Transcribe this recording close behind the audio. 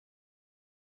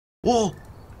Oh,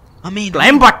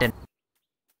 Climb button.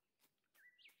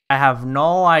 I have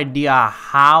no idea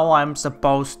how I'm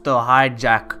supposed to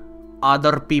hijack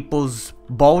other people's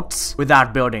boats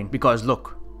without building. Because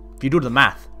look, if you do the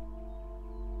math.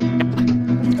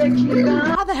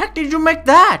 How the heck did you make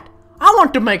that? I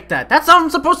want to make that. That's how I'm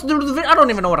supposed to do the video. I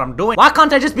don't even know what I'm doing. Why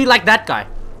can't I just be like that guy?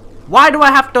 Why do I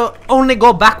have to only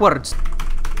go backwards?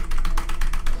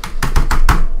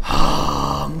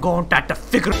 I'm going to have to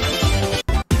figure.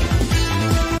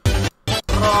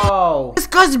 Bro, this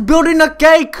guy's building a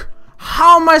cake.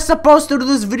 How am I supposed to do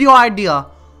this video idea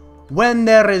when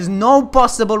there is no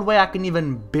possible way I can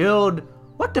even build?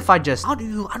 What if I just, I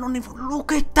don't even,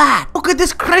 look at that. Look at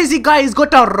this crazy guy, he's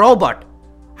got a robot.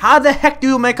 How the heck do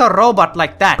you make a robot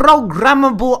like that?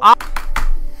 Programmable.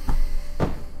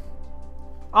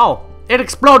 Oh, it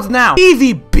explodes now.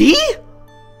 PvP?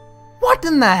 What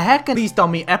in the heck? Please tell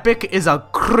me Epic is a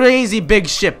crazy big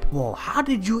ship. Whoa, how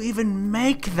did you even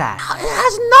make that? It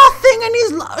has nothing and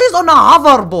he's on a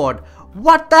hoverboard.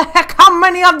 What the heck? How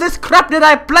many of this crap did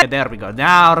I play? There we go.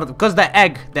 Now, because the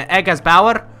egg has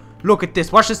power. Look at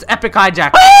this. Watch this epic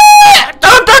hijack.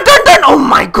 Dun, dun, dun, dun. Oh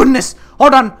my goodness.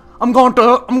 Hold on. I'm going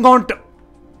to.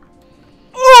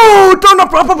 Oh, turn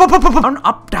up,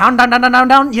 up, down,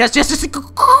 down. Yes.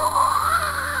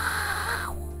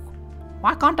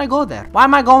 Why can't I go there? Why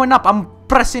am I going up? I'm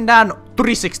pressing down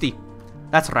 360.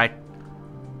 That's right.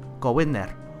 Go in there.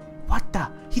 What the?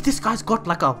 This guy's got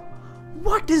like a.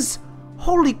 What is?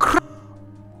 Holy crap.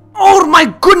 Oh my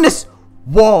goodness.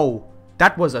 Whoa.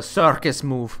 That was a circus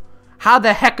move. How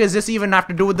the heck does this even have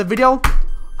to do with the video?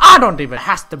 I don't even. It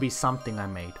has to be something I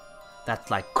made.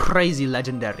 That's like crazy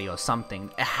legendary or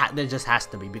something. There just has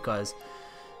to be because,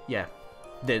 yeah.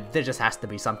 There just has to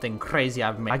be something crazy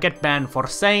I've made. I get banned for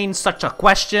saying such a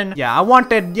question. I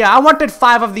wanted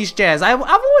 5 of these chairs. I've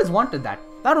always wanted that.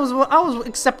 I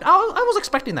was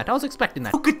expecting that.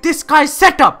 Look at this guy's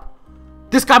setup.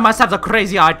 This guy must have a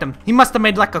crazy item. He must have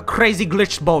made like a crazy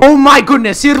glitched boat. Oh my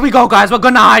goodness, here we go guys. We're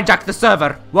gonna hijack the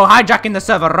server. We're hijacking the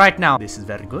server right now. This is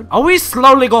very good. Are we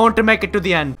slowly going to make it to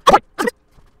the end?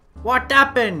 What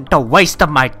happened? The waste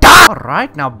of my time!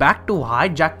 Alright, now back to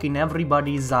hijacking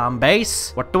everybody's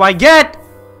base. What do I get?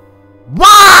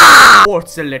 Wow!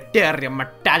 Porcelateria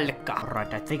Metallica.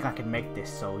 Alright, I think I can make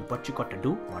this. So what you got to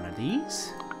do? One of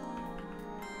these.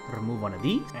 Remove one of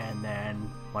these. And then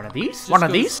one of these. One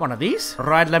of these.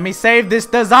 Alright, let me save this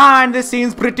design. This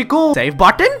seems pretty cool. Save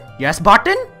button. Yes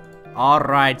button.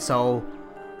 Alright, so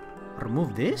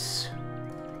remove this.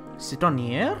 Sit on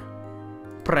here.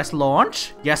 Press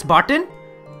launch. Yes button.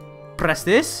 Press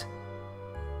this.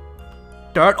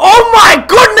 Turn. Oh my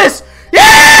goodness! Yeah!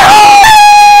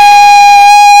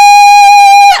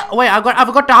 Wait, I've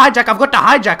got to hijack.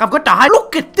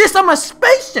 Look at this. I'm a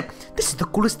spaceship. This is the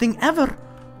coolest thing ever.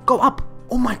 Go up.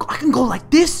 Oh my god. I can go like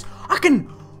this.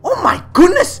 Oh my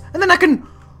goodness. And then I can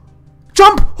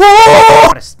jump. Oh!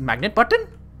 Press magnet button.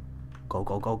 Go.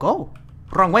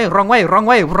 Wrong way.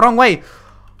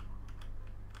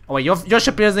 Oh wait, your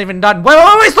ship isn't even done. Wait,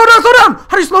 slow down!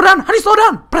 How do you slow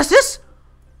down? Press this?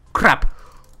 Crap.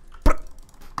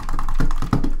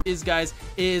 Guys,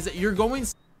 you're going.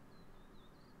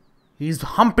 He's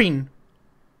humping.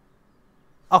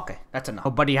 Okay, that's enough.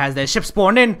 Nobody has their ship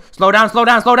spawned in. Slow down. Oh,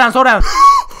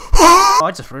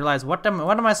 I just realized, what am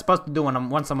I supposed to do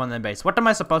once I'm on the base? What am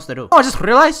I supposed to do? Oh, I just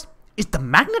realized. Is the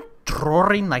magnet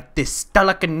drawing like this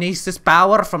telekinesis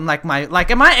power from like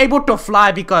am I able to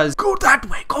fly because go that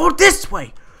way, go this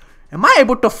way? Am I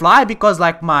able to fly because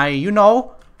like my,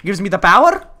 gives me the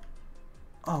power?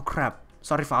 Oh crap.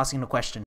 Sorry for asking the question.